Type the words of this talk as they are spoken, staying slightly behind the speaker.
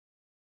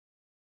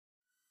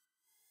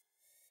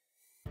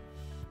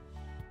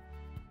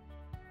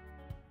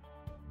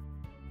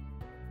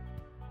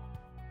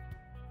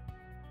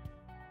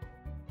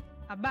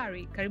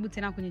Habari, karibu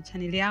tena kwenye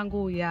channel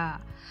yangu ya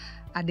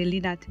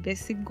Adelina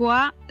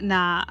Tibesigwa,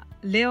 na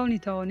leo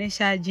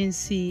nitaonesha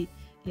jinsi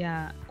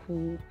ya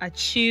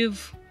kuachieve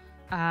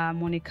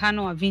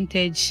mwonekano wa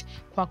vintage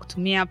kwa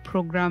kutumia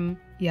program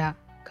ya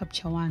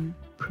Capture One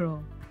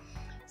Pro.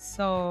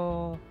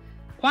 So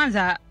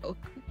kwanza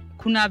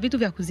kuna vitu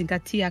vya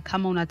kuzingatia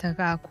kama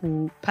unataka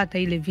kupata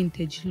ile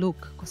vintage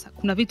look.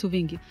 Kuna vitu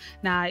vingi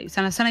na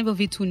sana hivyo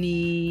vitu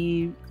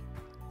ni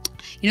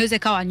inaweza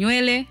kawa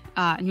nywele,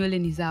 nywele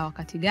ni za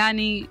wakati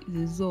gani,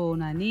 zizo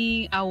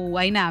nani, au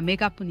aina ya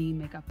makeup ni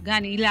makeup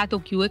gani, ile hata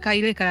ukiweka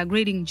ile color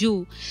grading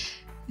juu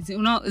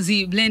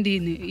zi blend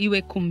in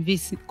iwe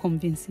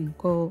convincing.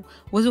 Kwa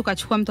uwezo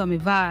ukachukua mtu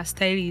amevaa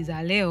style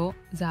za leo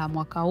za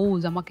mwaka huu,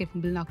 za mwaka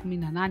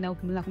 2018 au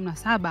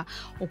 2017,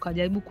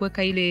 ukajaribu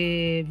kuweka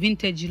ile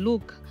vintage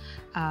look,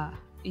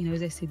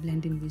 inaweza isi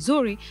blend in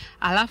vizuri.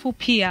 Alafu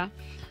pia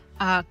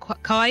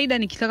kawaida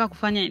nikitaka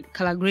kufanya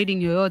color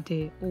grading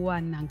yoyote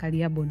huwa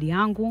naangalia body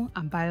yangu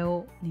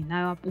ambayo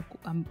ninayo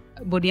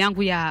body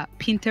yangu ya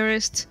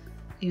Pinterest,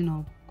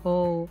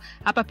 Kwa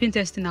hapa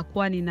Pinterest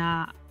inakuwa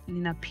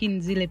nina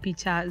pin zile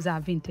picha za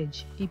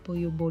vintage. Ipo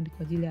hiyo body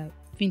kwa ajili ya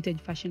vintage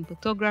fashion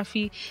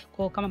photography.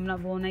 Kwa kama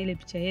mnavyoona ile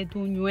picha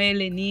yetu,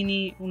 nywele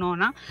nini,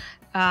 unaona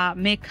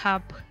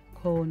makeup,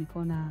 kwa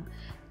nikaona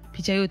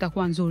picha hiyo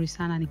itakuwa nzuri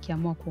sana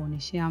nikiamua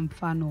kuoneshea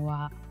mfano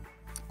wa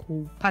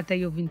kupata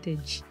hiyo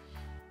vintage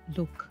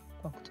look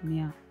kwa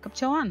kutumia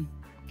Capture One.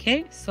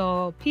 Okay,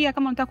 so pia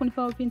kama unataka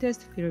kunifollow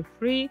Pinterest, feel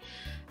free.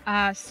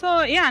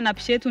 So yeah, na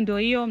picha yetu ndio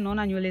hiyo.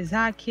 Mnaona nywele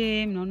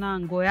zake, mnaona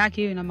nguo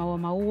yake hiyo ina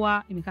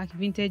maua imekaa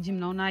vintage,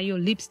 mnaona hiyo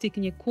lipstick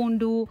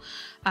nyekundu.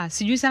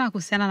 Sijui sana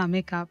kuhusiana na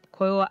makeup,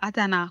 kwa hiyo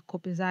hata na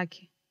kope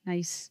zake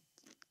nice,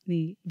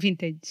 ni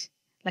vintage,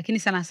 lakini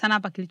sana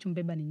hapa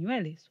kilichombeba ni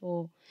nywele.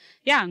 So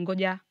yeah,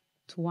 ngoja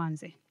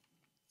tuanze.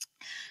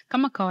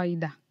 Kama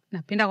kawaida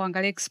napenda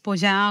kuangalia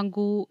exposure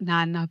yangu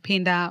na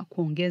napenda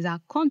kuongeza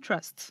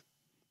contrast,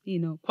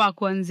 kwa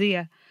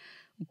kuanzia.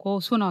 Kwa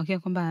usio na wakia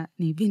kwamba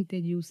ni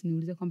vintage,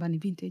 usiniulize kwamba ni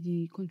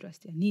vintage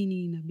contrast ya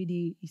nini,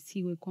 inabidi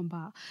isiwe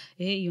kwamba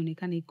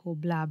ionekane iko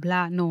bla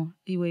bla, no,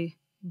 iwe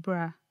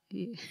bra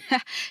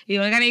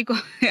ionekane iko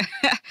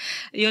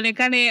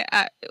ionekane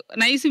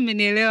na hisi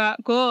mmenielewa.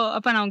 Kwa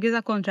hapa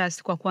naongeza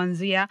contrast kwa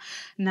kuanzia,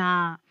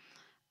 na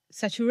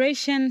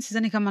saturation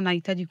sidhani kama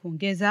nahitaji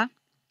kuongeza,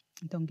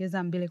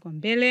 nitaongeza mbele kwa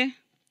mbele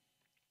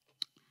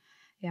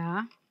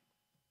ya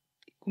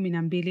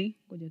 12.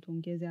 Ngoja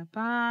tuongeze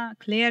hapa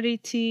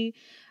clarity.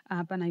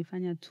 Hapa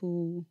naifanya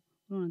tu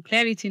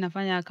clarity,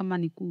 nafanya kama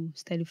ni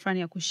style fulani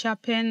ya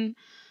kusharpen.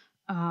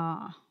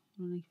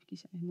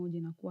 Unakifikisha moja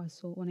inakuwa,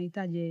 so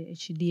wanahitaji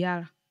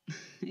HDR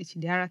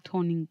HDR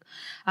toning.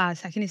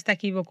 Lakini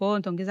sitaki hivyo, kwa hiyo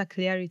nitaongeza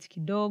clarity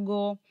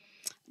kidogo,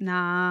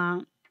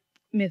 na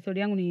method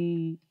yangu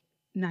ni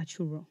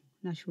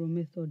natural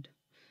method.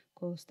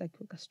 Kwa sitaki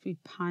kuweka street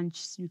punch,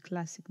 street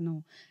classic,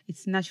 no,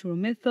 it's natural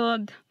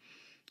method.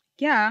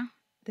 Yeah,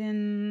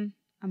 then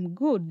I'm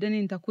good. Then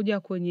nitakuja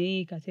kwenye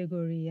hii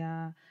category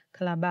ya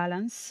color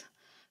balance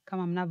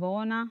kama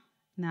mnavyoona,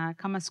 na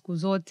kama siku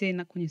zote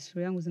na kwenye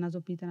story yangu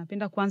zinazopita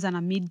napenda kuanza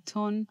na mid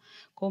tone.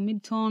 Kwa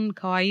mid tone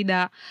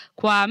kawaida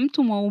kwa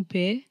mtu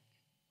mweupe,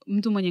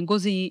 mtu mwenye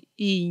ngozi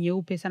hii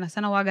nyeupe,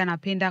 sana waga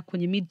napenda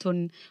kwenye mid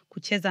tone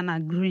kucheza na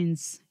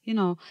greens,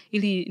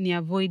 ili ni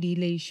avoid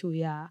ile issue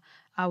ya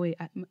awe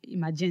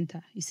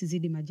magenta,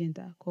 isizidi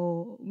magenta.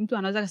 Kwa mtu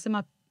anaweza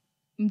kusema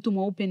mtu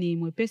mweupe ni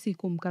mwepesi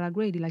kumcolor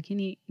grade,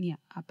 lakini ni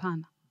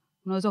hapana.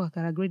 Unaweza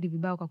kucolor grade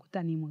vibaya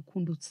ukakuta ni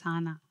mwekundu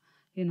sana,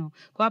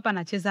 Kwa hapa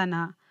nacheza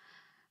na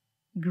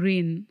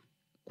green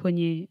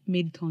kwenye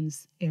mid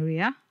tones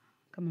area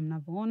kama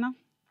mnavyoona.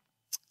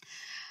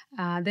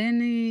 Then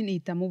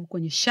nitamove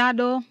kwenye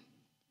shadow.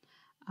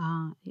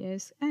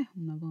 Yes,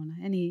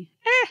 mnavyoona.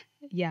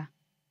 Yeah.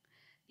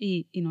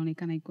 Hii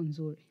inaonekana iko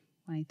nzuri.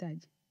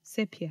 Wanahitaji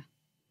sepia.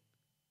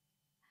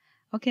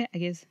 Okay, I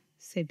guess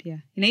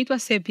sepia. Inaitwa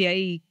sepia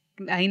hii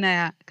aina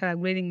ya color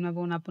grading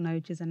mnavyoona hapo,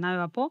 nayocheza nayo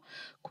hapo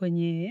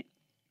kwenye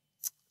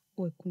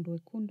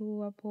wekundu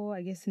hapo.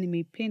 I guess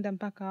nimeipenda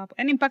mpaka hapo.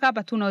 Mpaka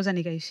hapa tu naweza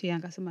nikaishia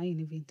nikasema hii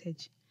ni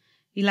vintage.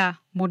 Ila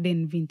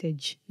modern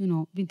vintage,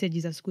 vintage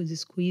za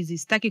siku hizi.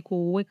 Sitaki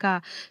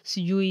kuweka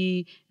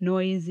sijui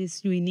noise,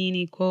 sijui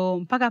nini. Kwa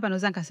mpaka hapa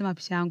naweza nikasema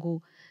picha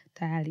yangu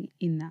tayari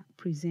ina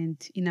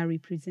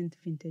represent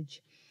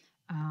vintage.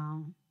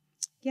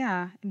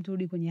 Yeah,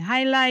 turudi kwenye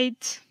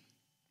highlight.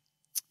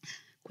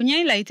 Kwenye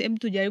highlight, hebu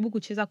tujaribu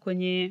kucheza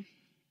kwenye,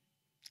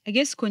 I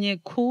guess kwenye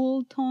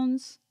cool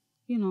tones,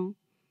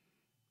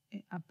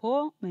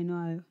 hapo maeneo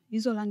hayo.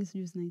 Hizo rangi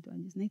sijui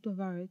zinaitwa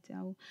violet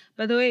au.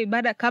 By the way,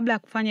 kabla ya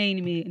kufanya hii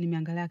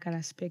nimeangalia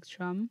color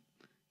spectrum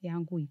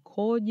yangu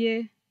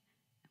ikoje.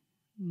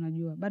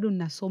 Unajua bado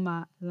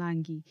ninasoma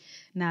rangi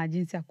na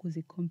jinsi ya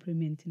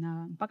kuzicomplement,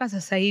 na mpaka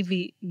sasa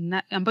hivi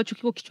ambacho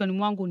kiko kichwani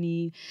mwangu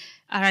ni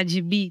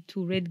RGB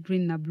tu, red,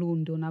 green na blue,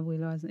 ndio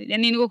ninavyoelewa.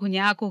 Yaani niko kwenye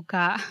yako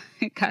ka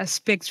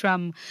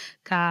spectrum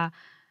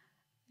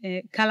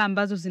color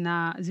ambazo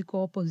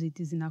ziko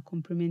opposite, zina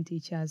complement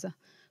each other.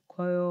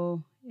 Kwa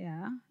hiyo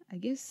yeah, I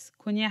guess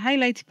kwenye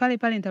highlight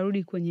pale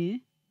nitarudi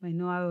kwenye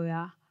maeneo hayo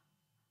ya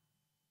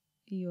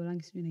hiyo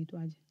rangi, sijui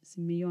inaitwaje,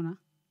 simeiona.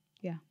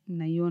 Yeah,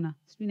 mnaiona,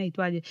 sijui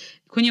inaitwaje,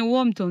 kwenye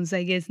warm tones.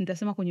 I guess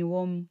nitasema kwenye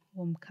warm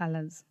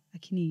colors,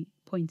 lakini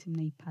point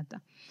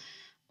mnaipata.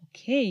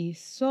 Okay,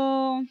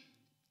 so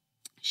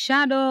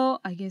shadow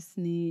I guess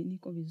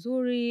niko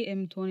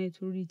vizuri. Tuone,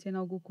 turudi tena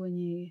huko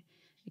kwenye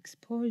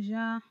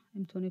exposure,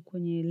 tuone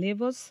kwenye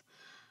levels.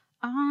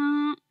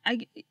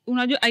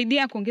 Unajua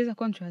idea ya kuongeza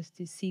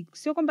contrast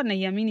sio kwamba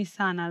naiamini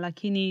sana,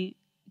 lakini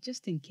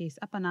just in case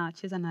hapa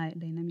nacheza na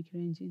dynamic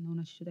range,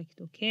 naona chochote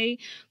kitokei.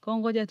 Kwa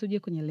ngoja tuje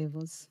kwenye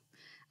levels.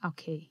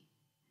 Okay,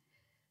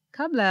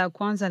 kabla ya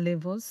kuanza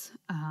levels,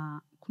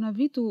 kuna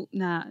vitu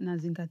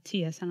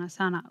nazingatia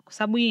sana kwa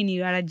sababu hii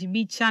ni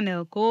RGB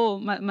channel. Kwa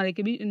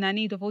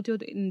marekebisho tofauti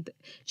yote,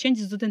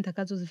 changes zote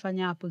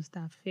nitakazozifanya hapo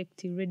zita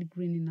affect red,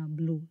 green na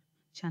blue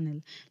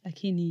channel,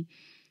 lakini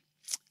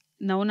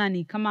naona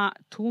ni kama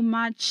too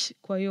much,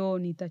 kwa hiyo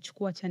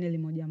nitachukua channel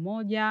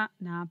moja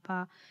na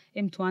hapa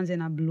tuanze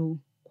na blue,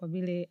 kwa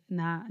vile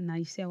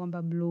nahisia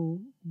kwamba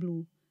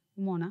blue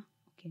umeona.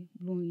 Okay,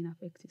 blue ina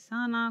affect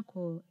sana,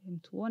 kwa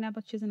tuone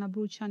hapa tucheze na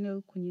blue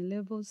channel kwenye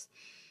levels.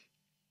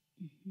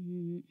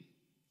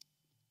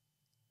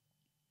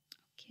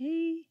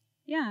 Okay,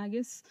 yeah, I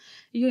guess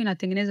hiyo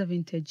inatengeneza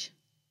vintage.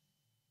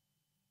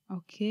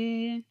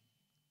 Okay,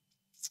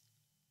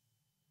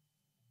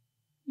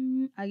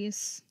 I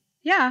guess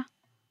yeah.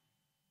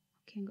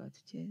 Okay, ngoja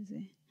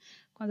tucheze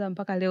kwanza.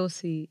 Mpaka leo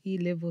hii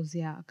levels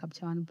ya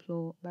Capture One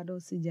Pro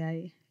bado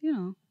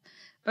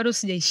bado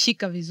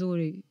sijaishika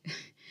vizuri.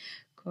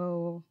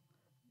 Kwa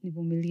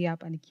nivumilia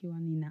hapa nikiwa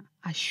nina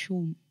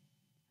assume,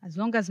 as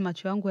long as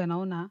macho yangu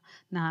yanaona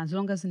na as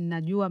long as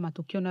ninajua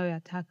matokeo nayo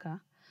yataka,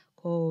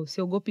 kwa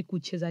siogopi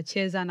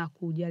kucheza na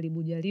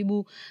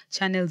kujaribu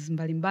channels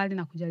mbalimbali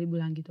na kujaribu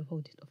rangi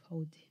tofauti.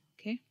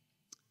 Okay,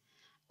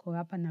 kwa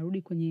hapa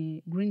narudi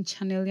kwenye green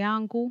channel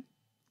yangu,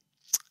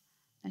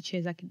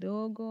 nacheza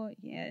kidogo.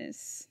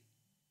 Yes,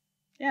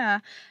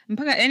 yeah,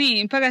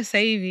 mpaka sasa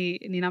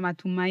hivi nina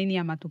matumaini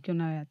ya matokeo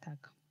nayo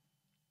yataka.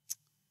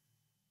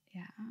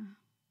 Yeah,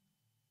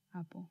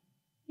 hapo.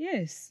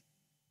 Yes.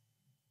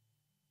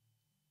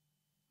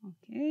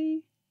 Okay.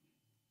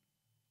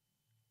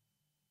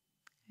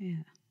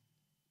 Yeah.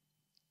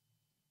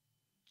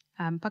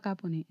 Mpaka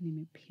hapo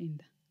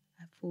nimependa.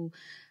 Alafu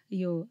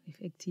hiyo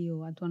effect hiyo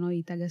watu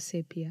wanaoitaga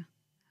sepia.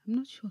 I'm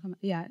not sure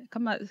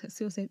kama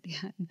sio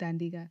sepia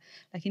nitaandika,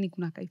 lakini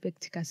kuna ka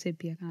effect ka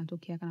sepia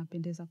kanatokea,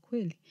 kanapendeza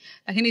kweli.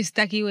 Lakini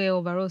sitaki iwe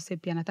overall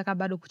sepia, nataka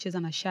bado kucheza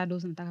na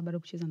shadows, nataka bado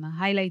kucheza na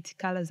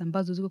highlight colors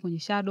ambazo ziko kwenye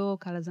shadow,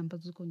 colors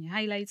ambazo ziko kwenye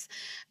highlights.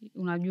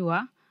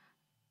 Unajua?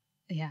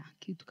 Yeah,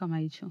 kitu kama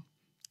hicho.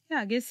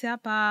 Yeah, I guess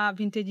hapa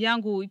vintage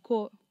yangu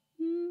iko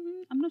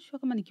I'm not sure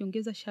kama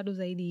nikiongeza shadow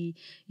zaidi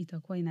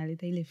itakuwa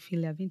inaleta ile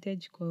feel ya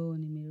vintage, kwa hiyo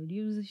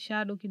nimereduce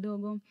shadow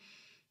kidogo.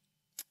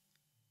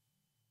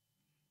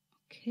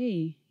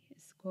 Okay,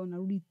 yes, kwa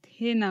narudi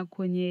tena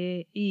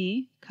kwenye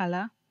hii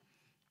color.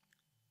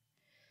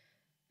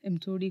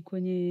 Turudi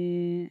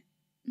kwenye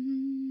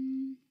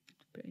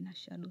ina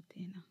shadow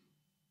tena.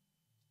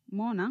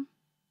 Umeona?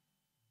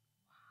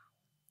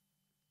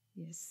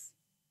 Yes.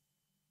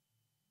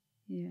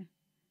 Yeah.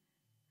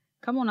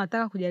 Kama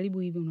unataka kujaribu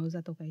hivi unaweza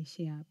hata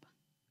ukaishia hapa.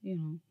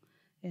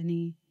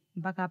 Yani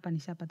mpaka hapa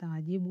nishapata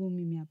majibu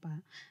mimi hapa.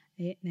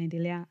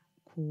 Naendelea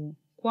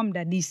kuwa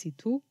mdadisi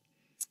tu.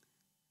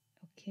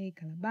 Okay,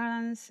 color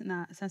balance.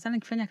 Na sana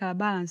nikifanya color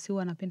balance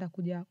huwa napenda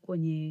kuja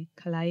kwenye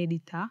color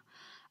editor,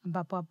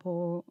 ambapo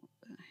hapo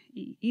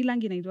hii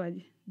rangi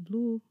inaitwaje?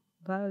 Blue,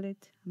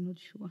 violet, I'm not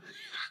sure.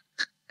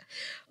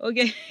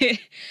 Okay.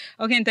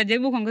 Okay,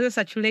 nitajaribu kuongeza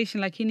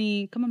saturation,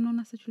 lakini kama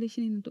mnaona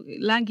saturation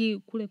rangi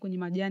kule kwenye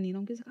majani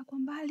inaongezeka kwa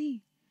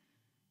mbali.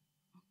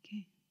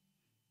 Okay.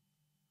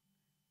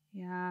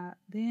 Yeah,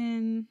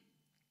 then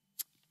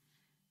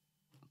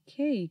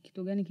okay,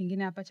 kitu gani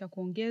kingine hapa cha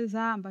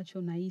kuongeza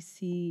ambacho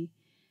nahisi?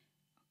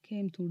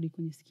 Okay, turudi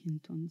kwenye skin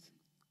tones.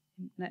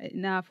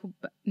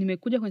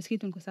 Nimekuja kwenye skin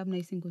tone kwa sababu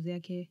nahisi ngozi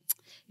yake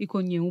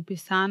iko nyeupe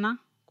sana.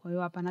 Kwa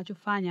hiyo hapa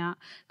nachofanya,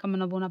 kama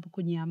unavyoona hapo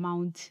kwenye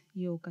amount,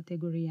 hiyo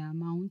category ya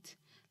amount,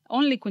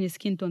 only kwenye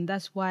skin tone,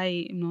 that's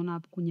why mnaona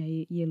hapo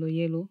kwenye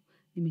yellow,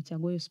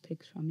 nimechagua hiyo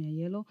spectrum ya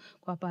yellow.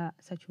 Kwa hapa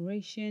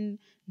saturation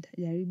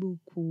nitajaribu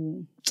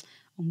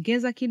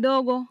kuongeza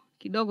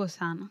kidogo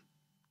sana.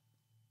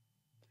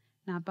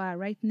 Na hapa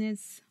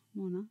lightness,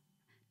 unaona,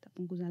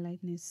 tapunguza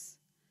lightness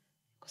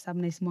kwa sababu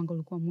nahisi mwanga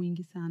ulikuwa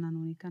mwingi sana,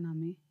 unaonekana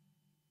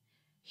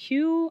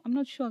hue, I'm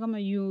not sure kama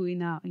hue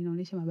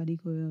inaonyesha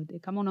mabadiliko yoyote.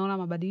 Kama unaona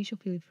mabadiliko,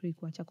 feel free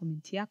kuacha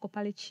comment yako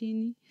pale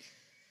chini.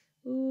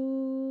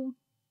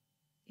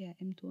 Yeah,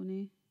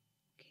 tuone.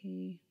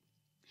 Okay.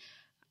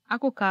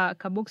 Ako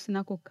ka box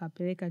nako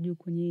kapeleka juu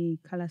kwenye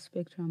color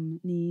spectrum,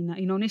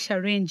 inaonyesha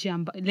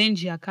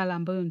range ya color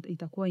ambayo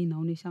itakuwa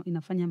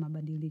inafanya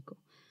mabadiliko.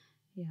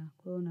 Yeah,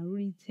 kwa hiyo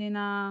narudi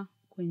tena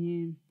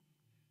kwenye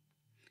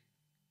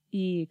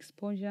hii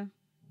exposure.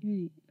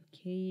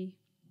 Okay.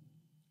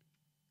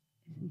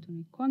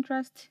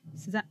 Contrast.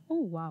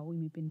 Oh wow,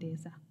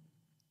 imependeza.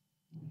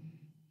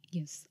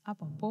 Yes,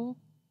 hapo.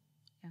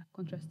 Yeah,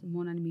 contrast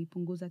umeona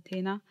nimeipunguza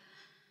tena.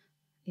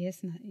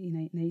 Yes,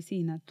 nahisi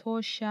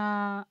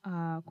inatosha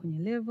kwenye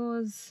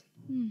levels.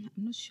 I'm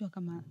not sure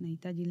kama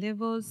nahitaji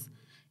levels.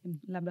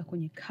 Labda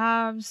kwenye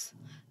curves,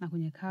 na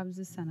kwenye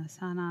curves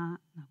sana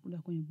nakuja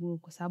kwenye blue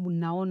kwa sababu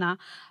naona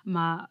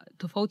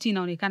tofauti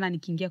inaonekana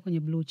nikiingia kwenye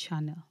blue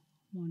channel.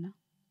 Umeona?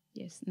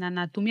 Yes, na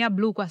natumia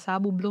blue kwa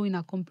sababu blue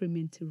ina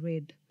complement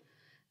red.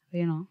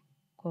 You know?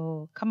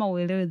 Kwa kama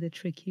uelewe the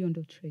trick, hiyo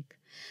ndio trick.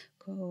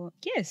 Kwa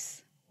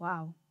yes,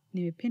 wow.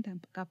 Nimependa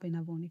mpaka hapa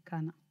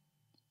inavyoonekana.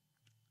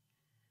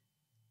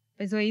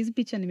 By the way, hizi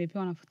picha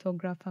nimepewa na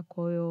photographer,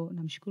 kwa hiyo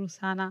namshukuru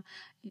sana.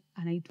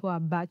 Anaitwa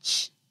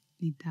Batch.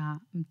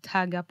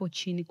 Nitamtag hapo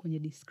chini kwenye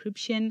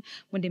description.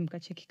 Mwende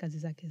mkacheki kazi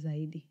zake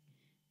zaidi.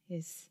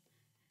 Yes.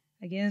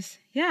 I guess,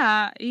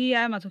 yeah, hii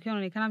haya matokeo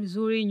yanaonekana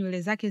vizuri,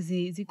 nywele zake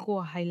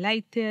ziko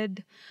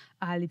highlighted,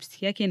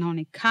 lipstick yake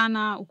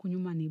inaonekana, huku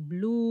nyuma ni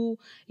blue,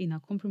 ina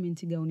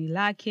complement gauni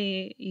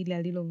lake, ile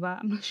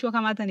alilovaa. I'm not sure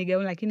kama hata ni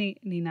gauni, lakini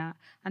nina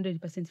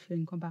 100%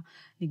 feeling kwamba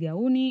ni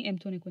gauni.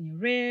 Tuone kwenye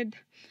red,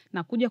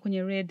 na kuja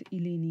kwenye red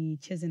ili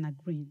nicheze na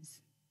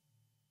greens.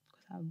 Kwa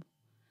sababu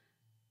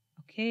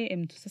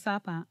okay, sasa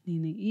hapa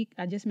hii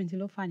adjustment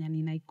niliyofanya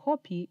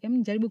ninaicopy,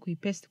 nijaribu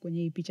kuipaste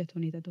kwenye hii picha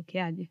tuone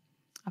itatokeaje.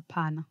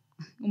 Hapana.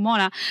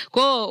 Umeona?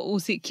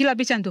 Kwa kila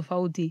picha ni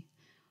tofauti.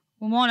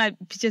 Umeona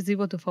picha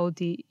zilivyo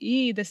tofauti.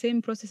 Hii the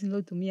same process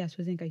niliyotumia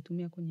siwezi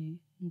nikaitumia kwenye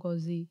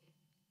ngozi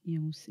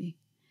nyeusi.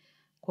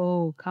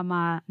 Kwa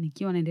kama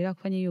nikiwa naendelea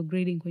kufanya hiyo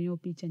grading kwenye hiyo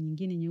picha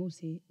nyingine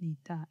nyeusi,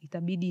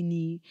 itabidi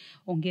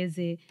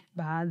niongeze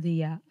baadhi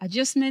ya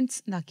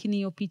adjustments, lakini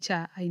hiyo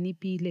picha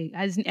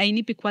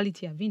hainipi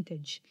quality ya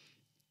vintage.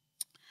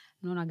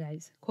 Unaona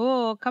guys?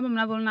 Kwa kama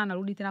mnavyoona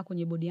narudi tena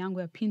kwenye bodi yangu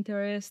ya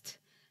Pinterest.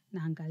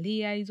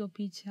 Naangalia hizo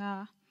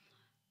picha,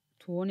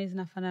 tuone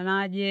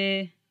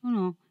zinafananaje,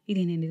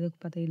 ili niendelee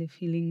kupata ile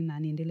feeling na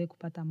niendelee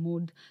kupata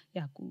mood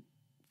ya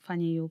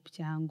kufanya hiyo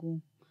picha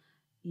yangu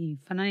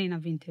ifanane na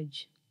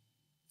vintage.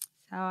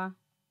 Sawa?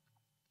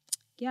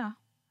 Yeah.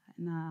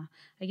 Na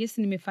I guess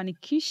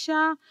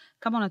nimefanikisha.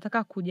 Kama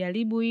unataka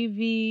kujaribu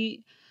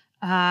hivi,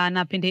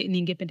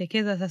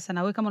 ningependekeza sasa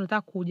nawe kama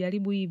unataka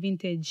kujaribu hii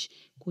vintage,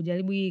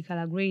 kujaribu hii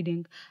color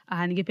grading,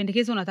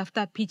 ningependekeza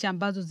unatafuta picha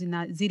ambazo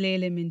zina zile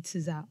elements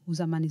za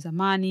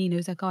zamani.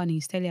 Inaweza kawa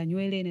ni style ya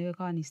nywele, inaweza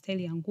kawa ni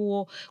style ya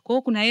nguo. Kwa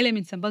hiyo kuna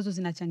elements ambazo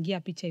zinachangia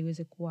picha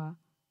iweze kuwa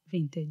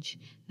vintage,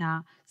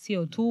 na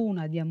sio tu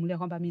unajiamulia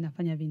kwamba mimi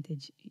nafanya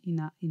vintage.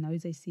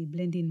 Inaweza isi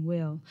blend in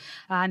well.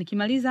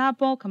 Nikimaliza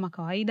hapo kama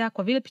kawaida,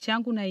 kwa vile picha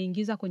yangu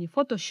naiingiza kwenye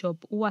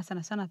Photoshop, huwa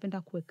sana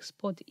napenda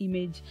kuexport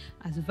image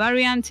as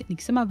variant.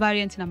 Nikisema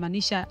variant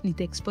namaanisha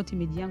nitaexport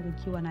image yangu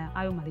ikiwa na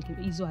hayo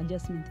hizo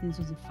adjustment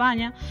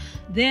nilizozifanya.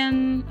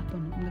 Then hapo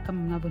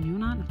kama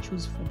mnavyoniona na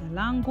choose folder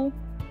langu.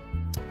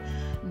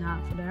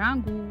 Na folder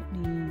langu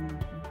ni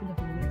kuja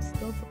kwenye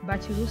desktop,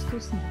 Batch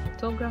Rustus ni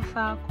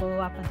photographer. Kwa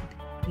hiyo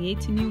hapa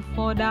create new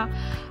folder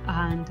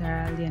and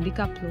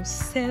liandika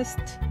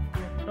processed,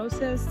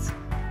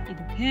 it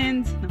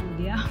depends na mood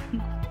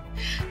yangu.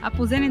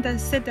 Hapo then nita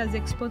set as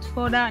export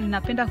folder.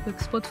 Ninapenda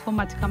kuexport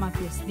format kama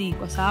PSD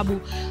kwa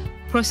sababu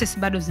process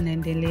bado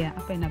zinaendelea.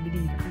 Hapa inabidi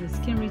nifanye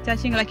skin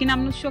retouching, lakini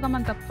I'm not sure kama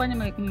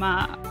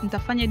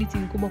nitafanya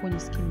editing kubwa kwenye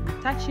skin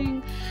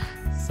retouching.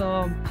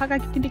 So mpaka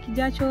kipindi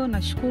kijacho,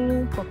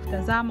 nashukuru kwa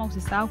kutazama,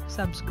 usisahau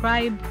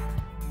kusubscribe.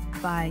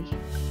 Bye.